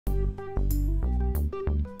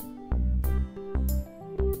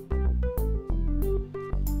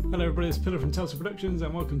Hello everybody, it's Pillar from Telstra Productions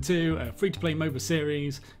and welcome to a free-to-play MOBA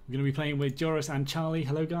series. We're going to be playing with Joris and Charlie.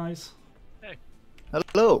 Hello guys. Hey.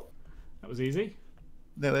 Hello. That was easy.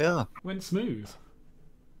 There we are. Went smooth.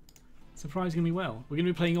 Surprisingly well. We're going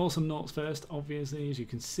to be playing Awesomenauts first, obviously, as you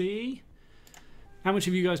can see. How much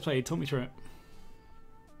have you guys played? Talk me through it.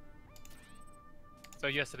 So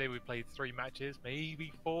yesterday we played 3 matches,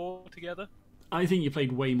 maybe 4 together. I think you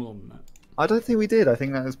played way more than that. I don't think we did. I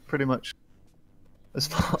think that was pretty much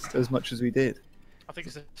as much as we did. I think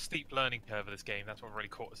it's a steep learning curve of this game. That's what really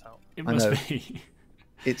caught us out. It must be.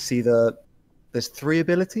 It's either there's 3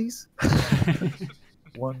 abilities.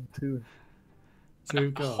 1, 2. So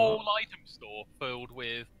we've got a whole item store filled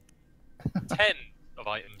with 10 of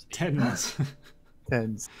items. Tens.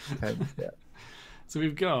 Tens, yeah. So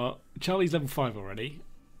we've got Charlie's level 5 already.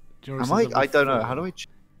 Joris Am I? is level I don't 4. know. How do I?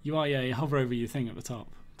 You are, yeah. You hover over your thing at the top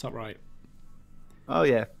right. Oh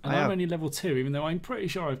yeah. And I'm only level 2, even though I'm pretty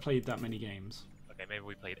sure I've played that many games. Okay, maybe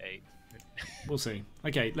we played 8. We'll see.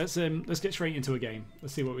 Okay, let's get straight into a game.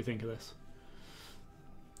 Let's see what we think of this.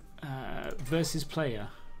 Versus player.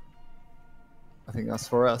 I think that's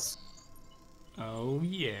for us. Oh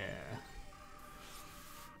yeah.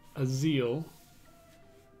 Azeel.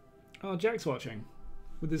 Oh, Jack's watching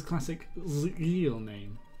with his classic Zeel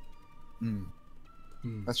name.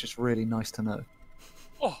 That's just really nice to know.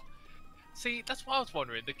 Oh, see, that's what I was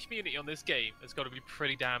wondering. The community on this game has got to be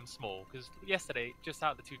pretty damn small, because yesterday, just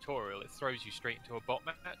out of the tutorial, it throws you straight into a bot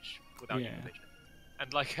match without your permission.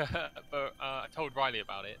 And like, I told Riley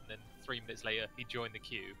about it, and then 3 minutes later, he joined the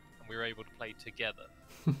queue, and we were able to play together.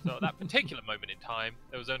 So at that particular moment in time,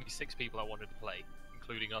 there was only 6 people I wanted to play,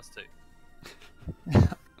 including us 2.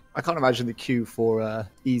 I can't imagine the queue for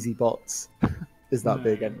easy bots is that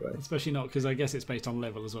big anyway. Especially not because I guess it's based on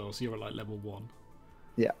level as well, so you're at like level 1.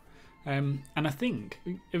 Yeah. And I think,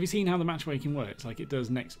 have you seen how the matchmaking works? Like it does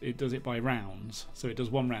it by rounds. So it does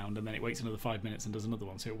 1 round and then it waits another 5 minutes and does another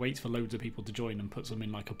one. So it waits for loads of people to join and puts them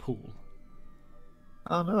in like a pool.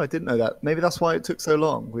 Oh no, I didn't know that. Maybe that's why it took so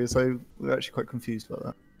long. We were actually quite confused about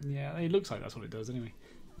that. Yeah, it looks like that's what it does anyway.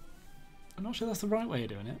 I'm not sure that's the right way of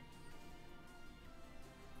doing it.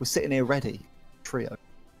 We're sitting here ready, trio.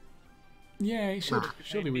 Yeah, it should.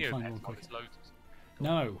 Surely we'd find one quicker. Loads.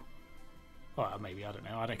 No. Well, maybe, I don't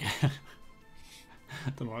know. I don't care.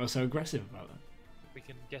 Don't know why I was so aggressive about that. We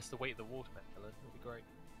can guess the weight of the watermelon. It'll be great.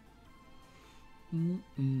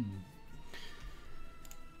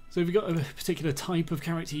 So have you got a particular type of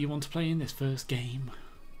character you want to play in this first game?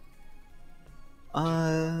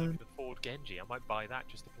 The Ford Genji. I might buy that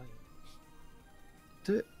just to play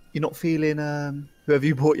it. You're not feeling whoever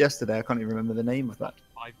you bought yesterday? I can't even remember the name of that.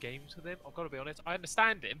 5 games with him. I've got to be honest. I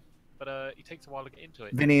understand him, but he takes a while to get into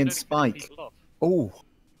it. Vinny and Spike. Oh,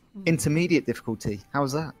 intermediate difficulty.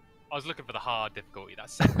 How's that? I was looking for the hard difficulty.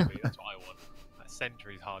 That's Sentry. That's what I want. That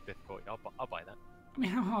Sentry's hard difficulty. I'll buy that. I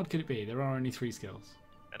mean, how hard could it be? There are only 3 skills.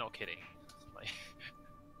 They're not kidding.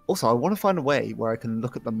 Also, I want to find a way where I can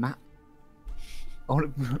look at the map. I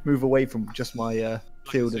want to move away from just my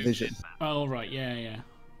field of vision. Oh, right. Yeah.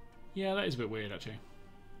 Yeah, that is a bit weird, actually.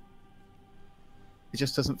 It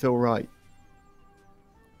just doesn't feel right.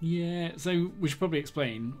 Yeah, so we should probably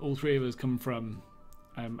explain. All 3 of us come from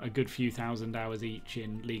a good few thousand hours each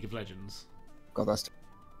in League of Legends. God, it's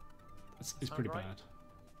pretty bad.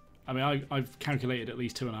 I mean, I've calculated at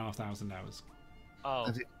least 2,500 hours. Oh,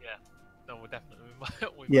 yeah. No, we're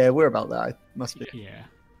definitely. We're about that. It must be. Yeah.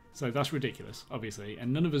 So that's ridiculous, obviously.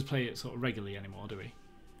 And none of us play it sort of regularly anymore, do we?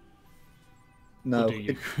 No. Or do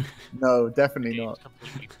you? No, definitely not.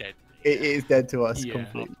 Completely dead. It is dead to us Yeah.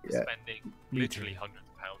 completely. Yeah. Spending literally hundreds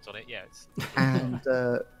of pounds on it. Yeah. And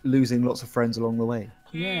losing lots of friends along the way.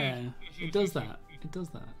 Yeah, it does that. It does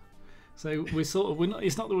that. So we're not.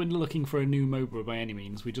 It's not that we're looking for a new MOBA by any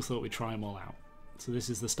means. We just thought we'd try them all out. So this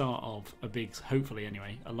is the start of a big, hopefully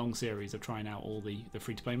anyway, a long series of trying out all the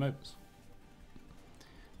free-to-play MOBAs.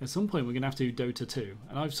 At some point we're going to have to do Dota 2,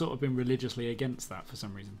 and I've sort of been religiously against that for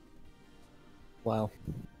some reason. Wow.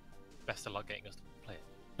 Best of luck getting us to play it.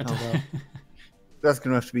 Oh, well. There's going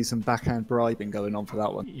to have to be some backhand bribing going on for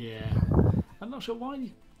that one. Yeah. I'm not sure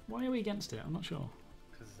why. Why are we against it? I'm not sure.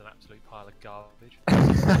 Because it's an absolute pile of garbage.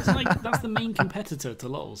 It's like that's the main competitor to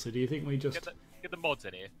LoL. So do you think we just get the mods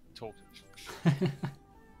in here and talk to them?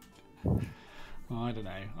 I don't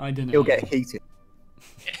know. It'll get heated.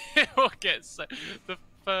 It'll get the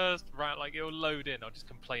first round, like it'll load in. I'll just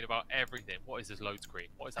complain about everything. What is this load screen?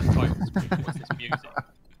 What is that title screen? What is this music?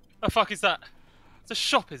 The fuck is that? It's a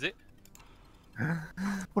shop, is it?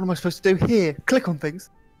 What am I supposed to do here? Click on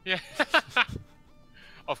things. Yeah.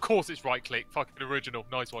 Of course it's right click. Fucking original.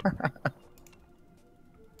 Nice one.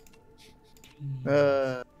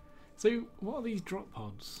 So, what are these drop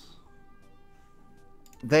pods?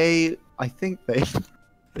 I think they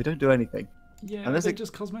don't do anything. Yeah, Unless they're it-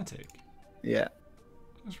 just cosmetic. Yeah.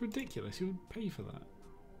 That's ridiculous. You would pay for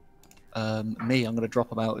that. Me, I'm gonna drop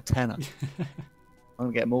them out a tenner. I'm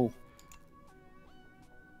gonna get them all.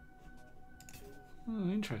 Oh,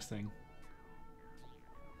 interesting.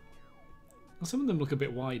 Well, some of them look a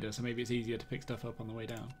bit wider, so maybe it's easier to pick stuff up on the way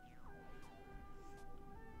down.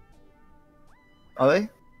 Are they?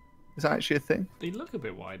 Is that actually a thing? They look a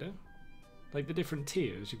bit wider. Like the different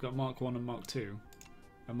tiers, you've got Mark 1 and Mark 2.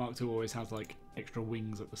 And Mark 2 always has like extra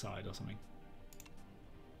wings at the side or something.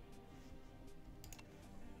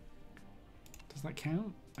 Does that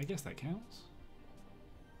count? I guess that counts.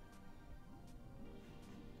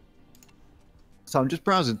 So I'm just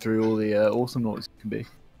browsing through all the Awesomenauts you can be.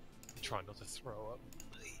 Try not to throw up.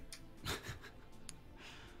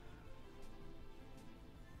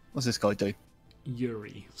 What's this guy do?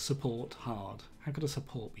 Yuri, support hard. How could a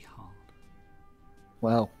support be hard?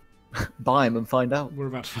 Well, buy him and find out. We're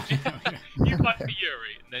about to find out. Yeah. You fight for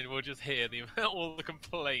Yuri, and then we'll just hear all the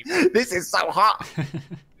complaints. This is so hot!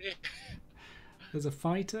 There's a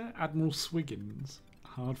fighter, Admiral Swiggins.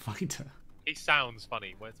 Hard fighter. He sounds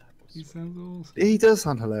funny. Where's that? He sounds awesome. He does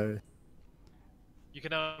sound hilarious. You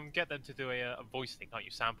can get them to do a voice thing, can't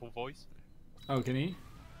you? Sample voice. Oh, can he?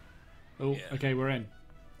 Oh, Yeah. okay, we're in.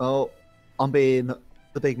 Oh, I'm being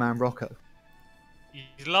the big man Rocco.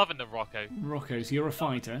 He's loving the Rocco. Rocco, so you're a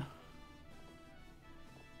fighter.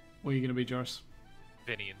 What are you going to be, Joris?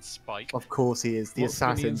 Vinny and Spike. Of course he is. The What's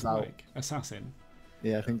Vinny and assassin's out. Spike? Assassin.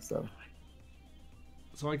 Yeah, I think so.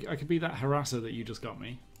 So I could be that harasser that you just got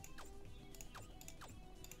me.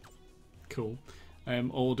 Cool.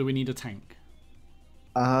 Or do we need a tank?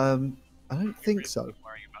 I don't think so.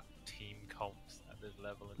 Worrying about team comps at this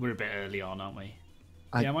level. We're a bit early on, aren't we?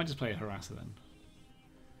 I- Yeah, I might just play a harasser then.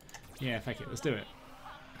 Yeah, fuck it, let's do it.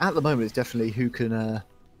 At the moment, it's definitely who can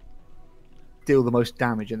deal the most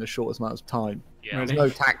damage in the shortest amount of time. Yeah. Really? There's no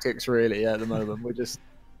tactics really at the moment. We're just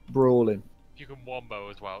brawling. If you can wombo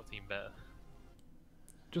as well, team better.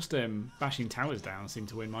 Just bashing towers down seemed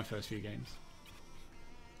to win my first few games.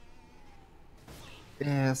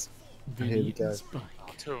 Yes. Here we Vinny go. and Spike.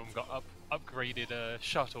 Two of them got upgraded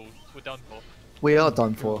shuttles. We're done for. We are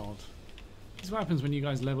done for. God. This is what happens when you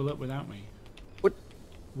guys level up without me. What?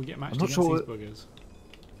 We get matched I'm not against sure these buggers.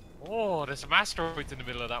 Oh, there's some asteroids in the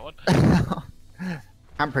middle of that one.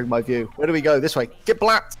 Hampering my view. Where do we go? This way. Get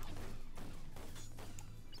blacked!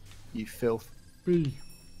 You filth. B.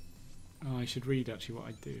 Oh, I should read actually what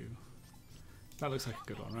I do. That looks like a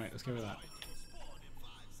good one, right? Let's go with that.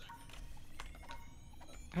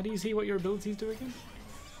 How do you see what your abilities do again?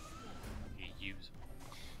 You use.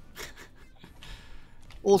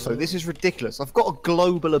 Also, this is ridiculous. I've got a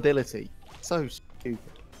global ability. So stupid.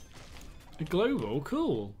 A global?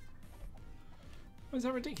 Cool. Why is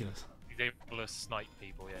that ridiculous? He's able to snipe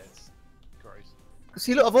people. Yeah, it's gross.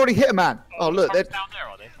 See, look, I've already hit a man. Oh, look, they're, down there,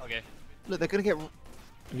 are they? Okay. look, they're gonna get.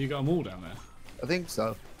 Have you got them all down there? I think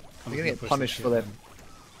so. I'm They're gonna get push punished this for shit them.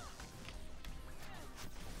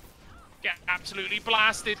 Get absolutely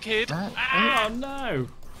blasted, kid. That- Ah! Oh no!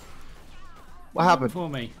 What happened? For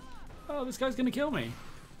me? Oh, this guy's gonna kill me.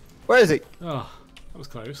 Where is he? Oh, that was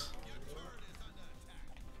close.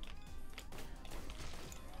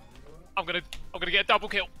 I'm gonna get a double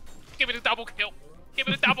kill. Give me the double kill. Give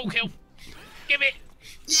me the double kill. Give it.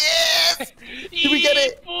 Yes! Did we get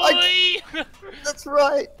it? Boy! That's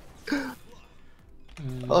right.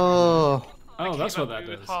 Oh, Oh, that's Came what at that me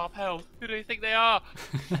with does. half health. Who do they think they are?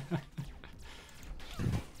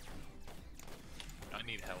 I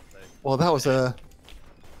need help though. well, that was a.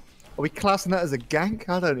 Are we classing that as a gank?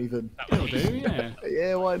 I don't even. That It'll was do, yeah.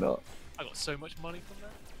 Yeah, why not? I got so much money from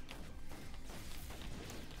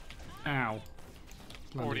that. Ow.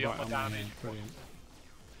 Already Landed up my on damage. head. Brilliant.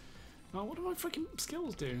 Oh, what do my freaking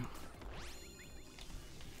skills do?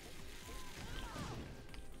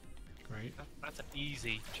 Great. That's an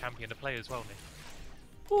easy champion to play as well, Nick.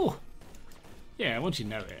 Oh! Yeah, once you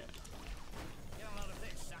know it.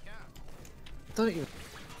 Don't even.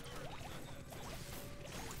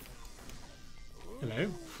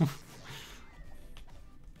 Hello?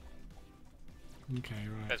 Okay,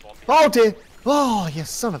 right. There's one. Oh dear! Oh, you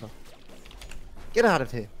son of a. Get out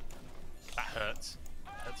of here. That hurts.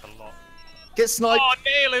 Hurts a lot. Get sniped. Oh,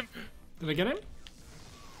 nail him! Did I get him?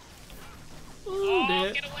 Oh, Oh,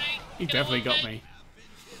 dear. get away! He Get definitely away. got me.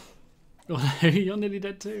 Oh, no, you're nearly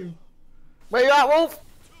dead too. Where you at, Wolf?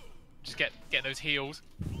 Just get those heals.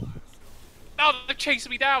 No, they're chasing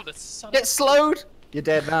me down. The son. Get slowed. You're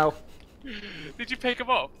dead now. Did you pick him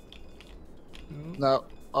up? No.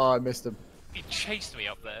 Oh, I missed him. He chased me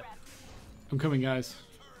up there. I'm coming, guys.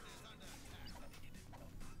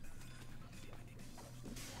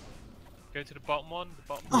 Go to the bottom one. The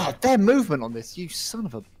bottom Oh, one. their movement on this, you son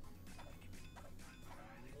of a...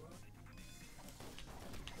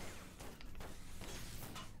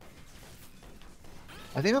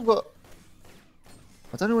 I think I've got...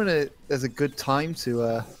 I don't know when there's a good time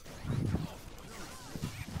to...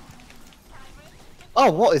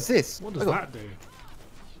 Oh, what is this? What does that do?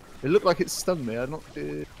 It looked like it stunned me. I'm not...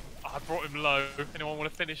 I brought him low. Anyone want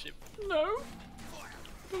to finish him? No.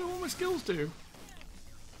 I don't know what my skills do.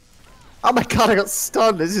 Oh my god, I got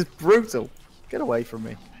stunned. This is brutal. Get away from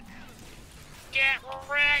me. Get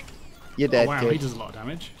wrecked! You're dead, Oh wow, kid. he does a lot of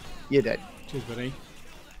damage. You're dead. Cheers, buddy.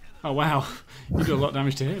 Oh wow, you do a lot of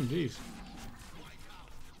damage to him. Jeez.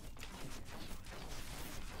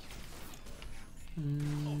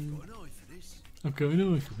 I've got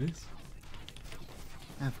an eye for this.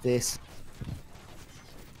 Have this.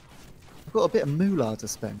 I've got a bit of moolah to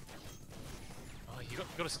spend. Oh, you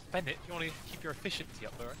got to spend it. You want to keep your efficiency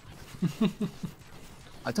up there.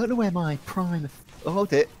 I don't know where my prime... Oh,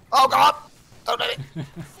 hold it. Oh god! Don't do it!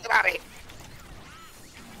 Get out of here!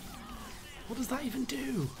 What does that even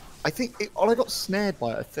do? I think... I got snared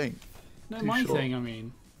by it, I think. No, Too my short. thing, I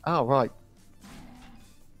mean. Oh, right.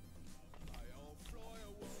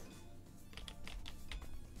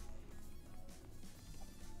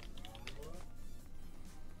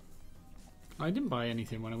 I didn't buy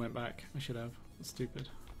anything when I went back. I should have. That's stupid.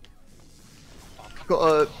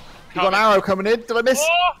 Got an arrow coming in. Did I miss?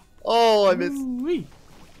 Oh! Oh, I missed. Ooh-wee.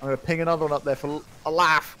 I'm going to ping another one up there for a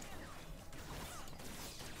laugh.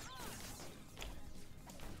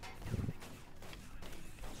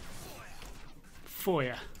 For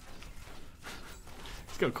ya.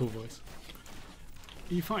 He's got a cool voice.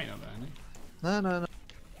 Are you fighting up there, Nick? No, no, no.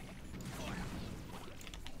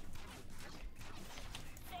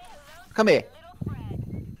 Come here. Oh,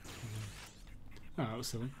 that was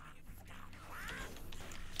silly.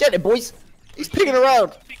 Get it, boys. He's pinging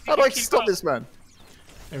around. How do I Keep stop up. this man?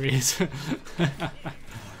 There he is.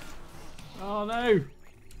 Oh no!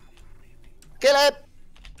 Kill him.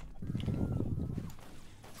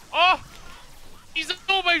 Oh! He's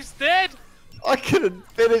almost dead! I couldn't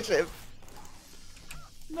finish him.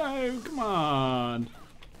 No, come on!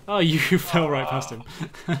 Oh, you fell right past him.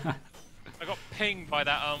 I got pinged by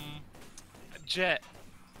that jet.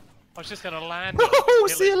 I was just gonna land. on it Oh, and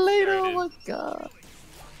kill see you it. later. There it Oh is. my god.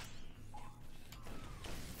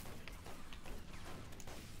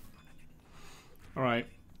 Alright,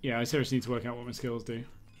 yeah, I seriously need to work out what my skills do.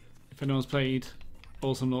 If anyone's played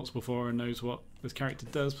Awesomenauts before and knows what this character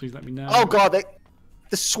does, please let me know. Oh god,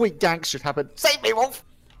 the sweet ganks should happen. Save me, Wolf.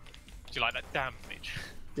 Do you like that damage?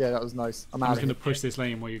 Yeah, that was nice. I'm I'm out just of going here. to push this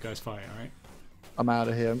lane while you guys fight, alright? I'm out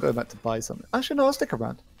of here. I'm going back to buy something. Actually, no, I'll stick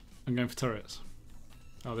around. I'm going for turrets.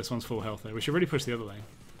 Oh, this one's full health though. We should really push the other lane.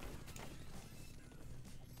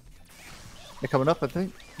 They're coming up, I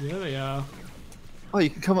think. Yeah, they are. Oh, you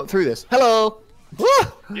can come up through this. Hello.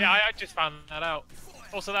 Ah! Yeah, I just found that out.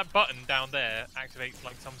 Also, that button down there activates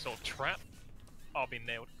like some sort of trap. Oh, I've been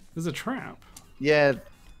nailed. There's a trap. Yeah,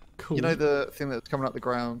 Cool. you know the thing that's coming up the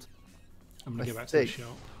ground. I'm going to I get back to the think.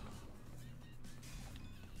 shop.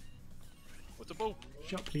 What's the ball?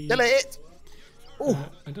 Shop, please. Kill it. Oh,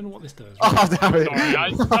 I don't know what this does. oh damn it. Sorry,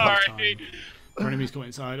 I'm sorry. Our enemies go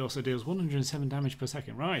inside also deals 107 damage per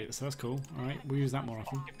second. Right, so that's cool. Alright, we'll use that more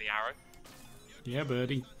often. Give the arrow. Yeah,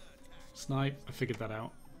 birdie. Snipe, I figured that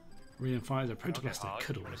out. Radiant fires a protoblaster Hard,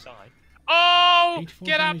 cuddles. press I. Oh! 84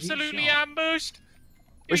 Get damage each absolutely shot. ambushed! Who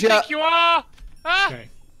Where's do you she think at? you are? Ah! Okay.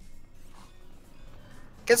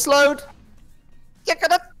 Get slowed. You're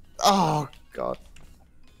gonna. Oh god.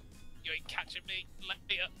 You ain't catching me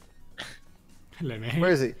later. Hello, mate.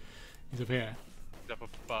 Where is he? He's up here. He's up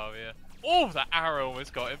above here. Oh, that arrow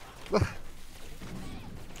almost got him.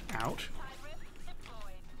 Ouch.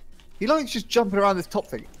 He likes just jumping around this top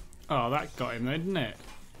thing. Oh, that got him though, didn't it?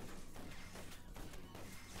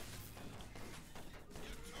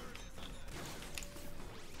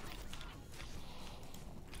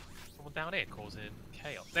 Someone down here causing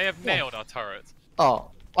chaos. They have nailed our turrets. Oh,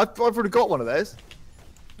 I've already got one of those.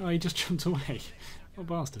 Oh, he just jumped away. What a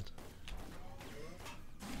bastard.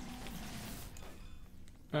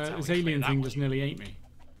 how This we clear alien that thing one. just nearly ate me.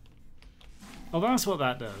 Oh, that's what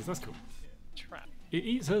that does. That's cool. Trap. It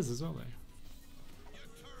eats us as well, though.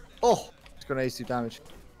 Oh, it's grenades do damage.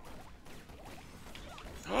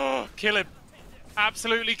 Oh, kill him.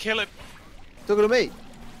 Absolutely kill him. Talking to me.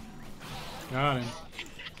 Got him.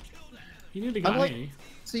 He nearly got I like- me.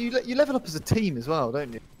 So you level up as a team as well,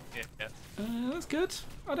 don't you? Yeah. That's good.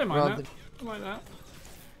 I don't mind Rather that. I like that.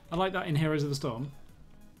 I like that in Heroes of the Storm.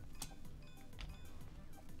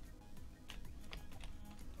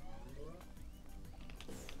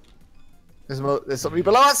 There's somebody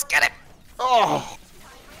below us. Get it! Oh!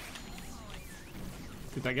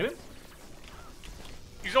 Did that get it?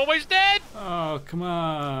 He's always dead! Oh, come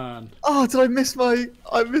on. Oh, did I miss my...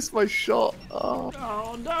 I missed my shot. Oh.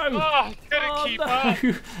 Oh, no. Oh, couldn't keep up.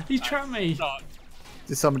 He trapped me. Sucked.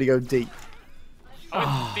 Did somebody go deep? I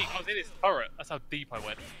went deep. I was in his turret. That's how deep I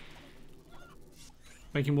went.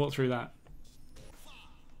 Make him walk through that.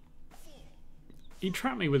 He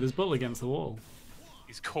trapped me with his bull against the wall.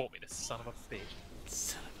 He's caught me, the son of a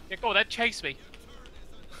bitch. Yeah, go on then, chase me.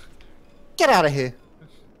 Get out of here.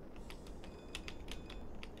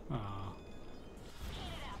 Oh.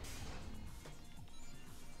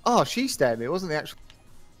 Oh, she stared me. It wasn't the actual...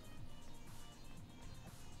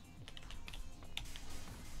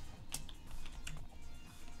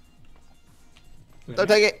 Don't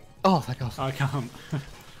take it. Oh, thank God. I can't.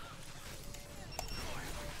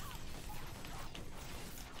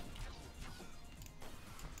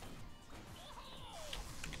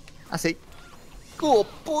 I see. Good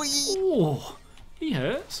boy. Oh, he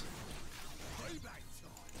hurts.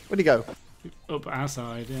 Where'd he go? Up our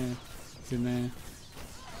side, yeah. It's in there.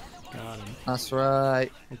 Got him. That's right.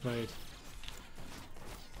 Well played.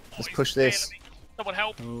 Let's he's push this. scaring me. Someone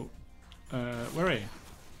help. Oh, where are you?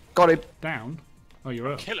 Got him. Down? Oh,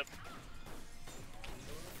 you're up. Kill him.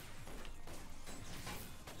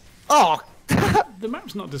 Oh! The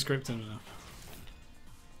map's not descriptive enough.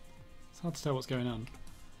 It's hard to tell what's going on.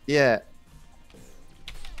 Yeah.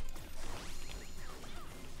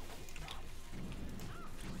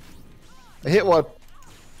 I hit one.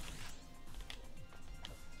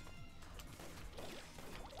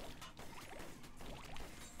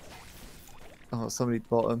 Oh, somebody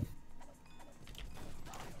bottom.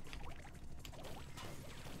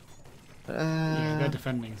 Yeah, they're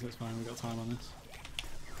defending, so it's fine. We've got time on this.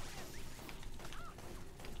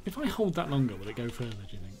 If I hold that longer, will it go further,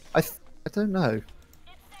 do you think? I don't know.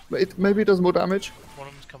 But maybe it does more damage. One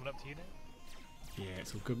of them's coming up to you now. Yeah,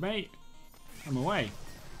 it's all good, mate. I'm away.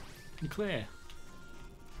 You're clear.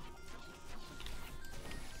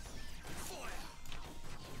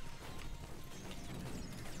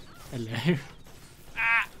 Hello.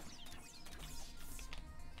 Ah!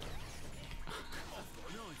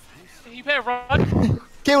 You better run.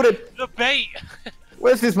 Killed him! The bait.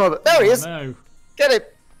 Where's his mother? There he is! No. Get him!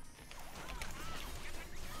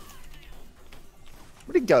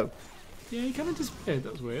 Where'd he go? Yeah, he kind of disappeared.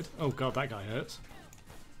 That was weird. Oh god, that guy hurts.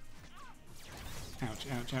 Ouch,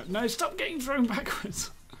 ouch, ouch. No, stop getting thrown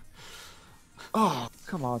backwards. Oh,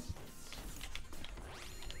 come on.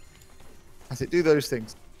 As it do those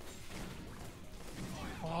things.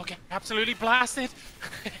 Oh, get absolutely blasted.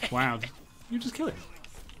 Wow, you just kill it.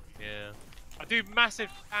 Yeah. I do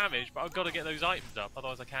massive damage, but I've got to get those items up,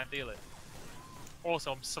 otherwise I can't deal it.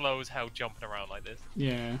 Also, I'm slow as hell jumping around like this.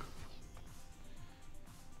 Yeah.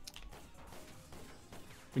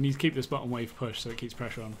 We need to keep this bottom wave pushed so it keeps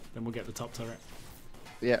pressure on. Then we'll get the top turret.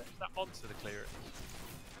 Yeah. Is that monster to clear it?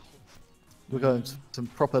 We're going some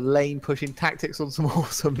proper lane pushing tactics on some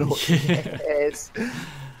Awesomenauts. Yeah. Yes.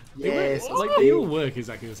 Yes. Like, they all work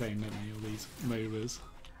exactly the same, don't they? All these MOBAs.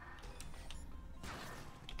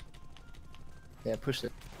 Yeah, push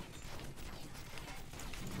it.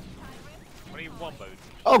 I need one mode.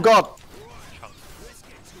 Oh god! Chunk.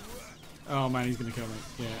 Oh man, he's gonna kill me.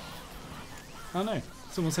 Yeah. Oh no,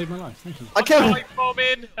 someone saved my life. Thank you. I killed him! Light bomb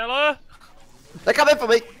in. Hello? They're coming for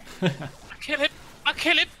me! I kill him. I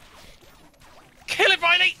kill him. Kill him,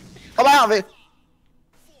 Riley. I'm out of here!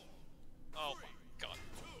 Oh my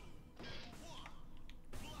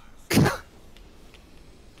god.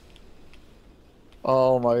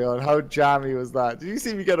 Oh my god, how jammy was that? Did you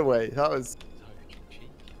see me get away? That was...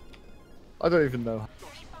 I don't even know.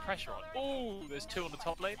 Pressure on. Oh, there's two on the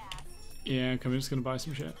top lane. Yeah, okay, I'm just gonna buy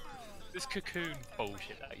some shit. This cocoon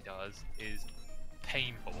bullshit that he does is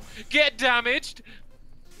painful. Get damaged!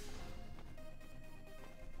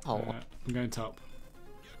 Oh, I'm going top.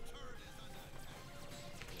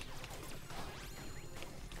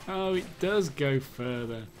 Oh, it does go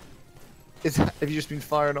further. have you just been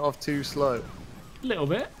firing it off too slow? A little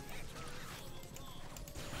bit.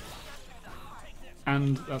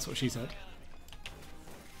 And that's what she said.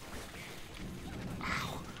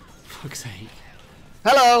 Ow. Fuck's sake.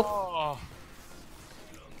 Hello! Oh,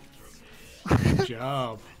 Good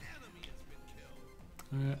job.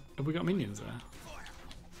 Have we got minions there?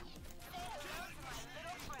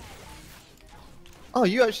 Oh,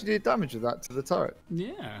 you actually did damage with that to the turret.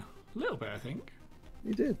 Yeah, a little bit, I think.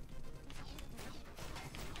 You did.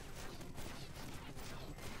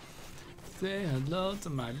 Say hello to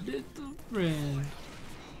my little friend.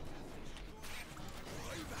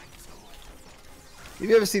 If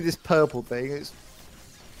you ever see this purple thing, it's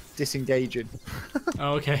disengaging.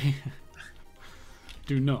 Oh, okay.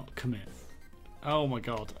 Do not commit. Oh my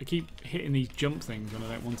god, I keep hitting these jump things when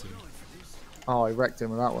I don't want to. Oh, I wrecked him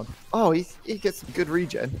with that one. Oh, he gets some good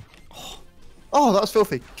regen. Oh, that was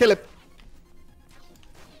filthy. Kill him.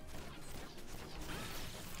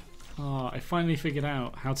 Oh, I finally figured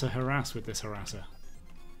out how to harass with this harasser.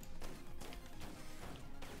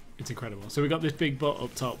 It's incredible. So we got this big butt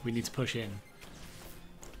up top we need to push in.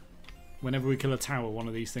 Whenever we kill a tower, one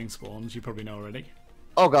of these things spawns. You probably know already.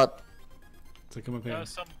 Oh god. Oh, So come up here.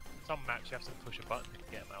 Some maps you have to push a button to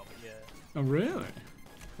get them out, but yeah. Oh really?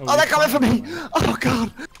 Oh, they're coming for me! Oh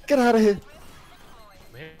god! Get out of here!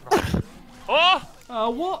 Oh!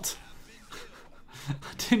 What? I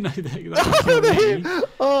didn't know that was me.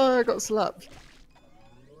 Oh, I got slapped.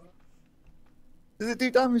 Does it do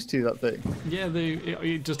damage to you, that thing? Yeah,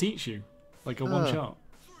 it just eats you. Like a one shot.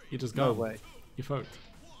 You just go. No way. You're fucked.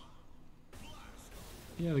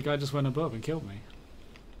 Yeah, the guy just went above and killed me.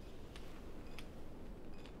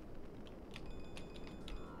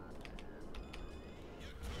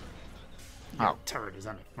 Oh. Turret is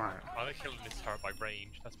on it. Right. I'm not killing this turret by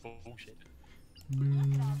range. That's bullshit.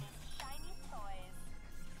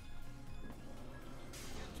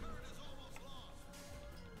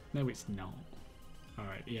 No, it's not.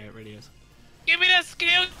 Alright, yeah, it really is. Give me that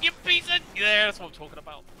skill, you piece of... Yeah, that's what I'm talking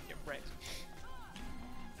about. Get wrecked.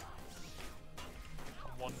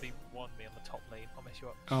 Come 1v1 me on the top lane. I'll mess you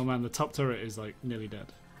up. Oh man, the top turret is like nearly dead.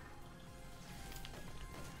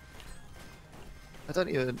 I don't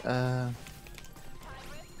even.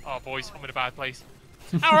 Oh, boys, I'm in a bad place.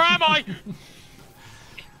 How am I?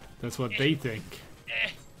 That's what they think.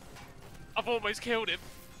 I've almost killed him.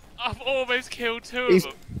 I've almost killed two He's...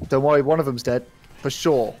 of them. Don't worry, one of them's dead. For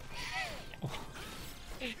sure.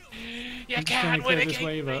 You I'm can't trying win to a clear this game.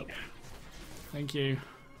 wave up. Thank you.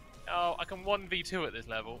 Oh, I can 1v2 at this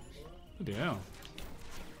level. Bloody hell.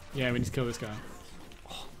 Yeah, we need to kill this guy.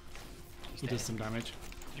 Oh, he dead. does some damage.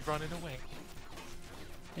 You running away?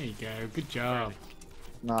 There you go. Good job.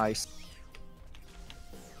 Nice.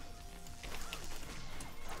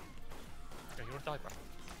 Okay, you wanna die, bro?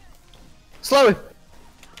 Slow him!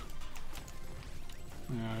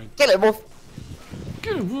 Kill him, Wolf!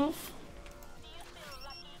 Good wolf.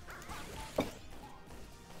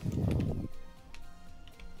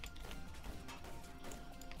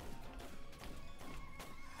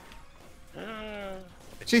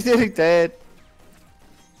 She's nearly dead.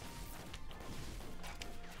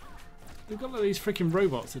 They've got like these freaking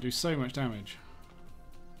robots that do so much damage.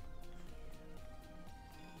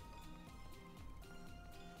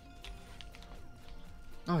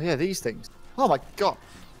 Oh yeah, these things. Oh my god.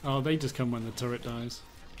 Oh, they just come when the turret dies.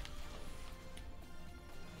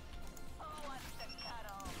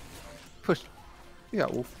 Push. Yeah,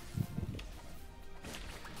 Wolf.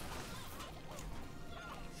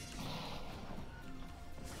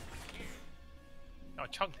 Oh, I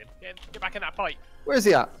chunked him. Get back in that fight. Where is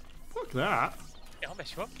he at? Fuck that. Yeah, I'll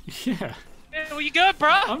mess you up. Yeah. Yeah, well, you good, bro?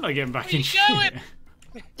 I'm not getting back Where in you shit.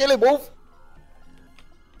 going? Kill him, Wolf!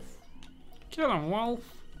 Kill him, wolf.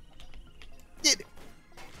 Get...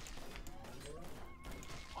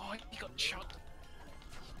 Oh, you got chunked.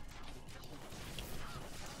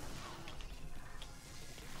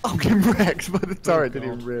 I'm getting wrecked by the turret, didn't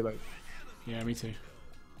God. even realise. Yeah, me too.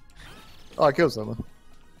 Oh, I killed someone.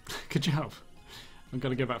 Good job. I'm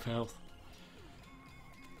gonna go back for health.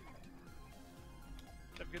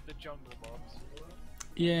 Look at the jungle mobs.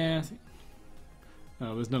 Yeah. I think...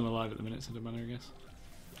 Oh, there's none alive at the minute, so it doesn't matter, I guess.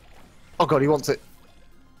 Oh god, he wants it.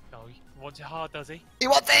 Oh, he wants it hard, does he? He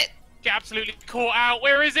wants it! Get absolutely caught out.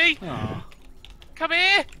 Where is he? Oh. Come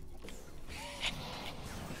here.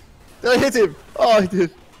 Did I hit him? Oh, I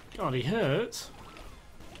did. God, he hurts.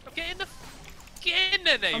 Get in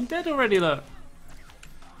there, Nate. I'm dead already, look.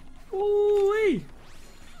 Ooh-wee.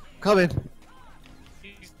 Come in.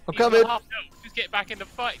 He's I'm coming. got half health. Just get back in the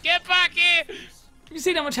fight. Get back here. Have you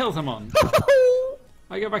seen how much health I'm on?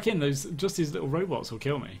 I go back in, just these little robots will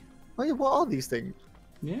kill me. Oh yeah, what are these things?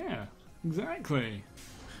 Yeah, exactly.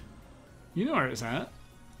 You know where it's at.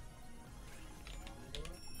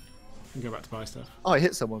 I can go back to buy stuff. Oh, I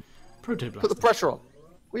hit someone. Proto Put the blaster. pressure on.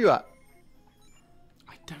 Where you at?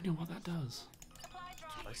 I don't know what that does.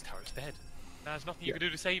 This turret's dead. Now there's nothing you can do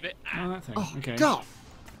to save it. Oh, that thing. Oh, Okay. god!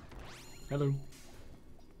 Hello.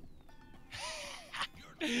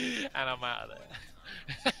 And I'm out of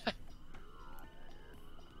there.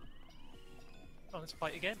 Oh, let's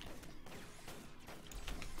fight again.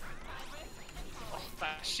 Oh,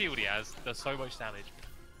 that shield he has does so much damage.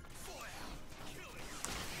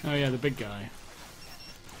 Oh yeah, the big guy.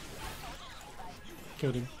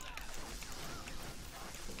 Killed him.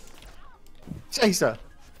 Chaser.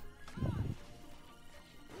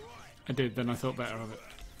 I did, then I thought better of it.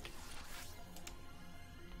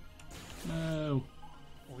 No.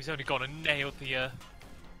 Oh, he's only gone and nailed the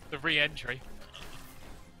re-entry.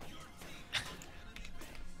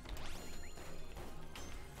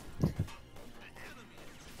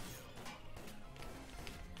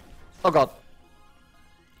 Oh god.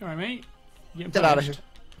 Alright, mate. You Get out of here.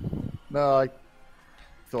 No, I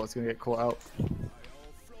thought I was going to get caught out.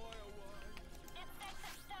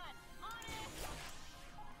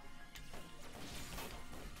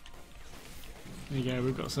 There you go,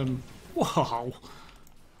 we've got some... Wow!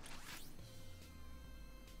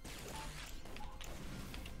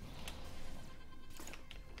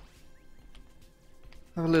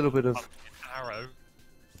 Have a little bit of... Arrow.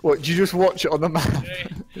 What, did you just watch it on the map? Yeah,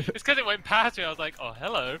 it's because it went past me, I was like, oh,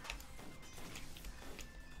 hello.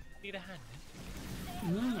 Need a hand?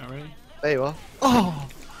 No, not really. There you are. Oh!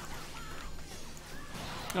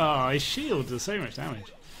 Oh, his shield does so much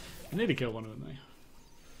damage. I nearly killed one of them, though.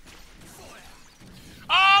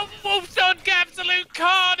 Oh, Wolf's on absolute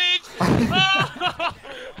carnage! Oh!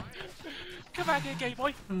 Come back here, gay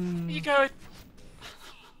boy. Where you going?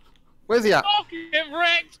 Where's he at? Oh, get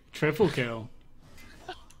wrecked! Triple kill.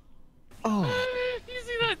 Oh. You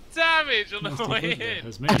see that damage on That's the the way good bit, in?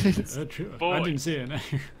 has me. Boy. I didn't see it, no.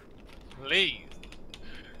 Please.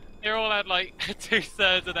 They all had like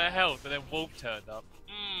 2/3 of their health, and then Wolf turned up.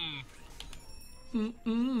 We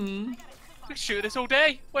can shoot this all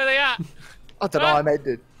day. Where they at? I don't know, I'm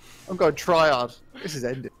ended. I'm going tryhard. This is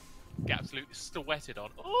ended. Get absolutely sweated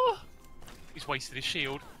on. Oh! He's wasted his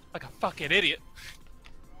shield like a fucking idiot.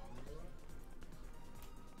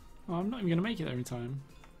 Oh, I'm not even going to make it every time.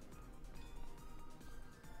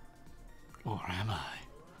 Or am I?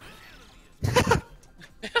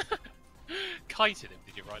 Kited him,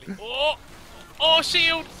 did you, Riley? Oh! Oh,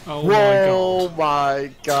 shield! Oh Whoa, my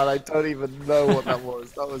my god, I don't even know what that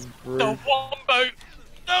was. That was The brilliant. wombo!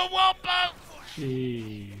 The wombo!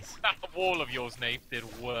 Jeez. That wall of yours, Nate, did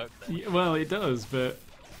work there. Yeah, well, it does, but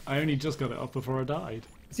I only just got it up before I died.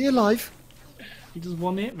 Is he alive? He just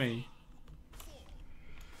one hit me.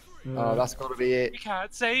 Oh, that's got to be it. We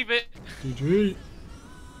can't save it. GG.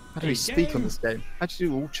 How do we speak on this game? How do you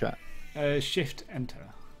do all chat? Shift enter.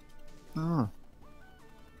 Oh.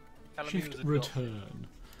 Tell him he Shift was a dog. return.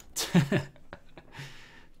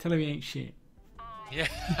 Tell him he ain't shit. Yeah.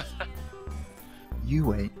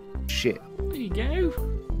 You ain't shit. There you go.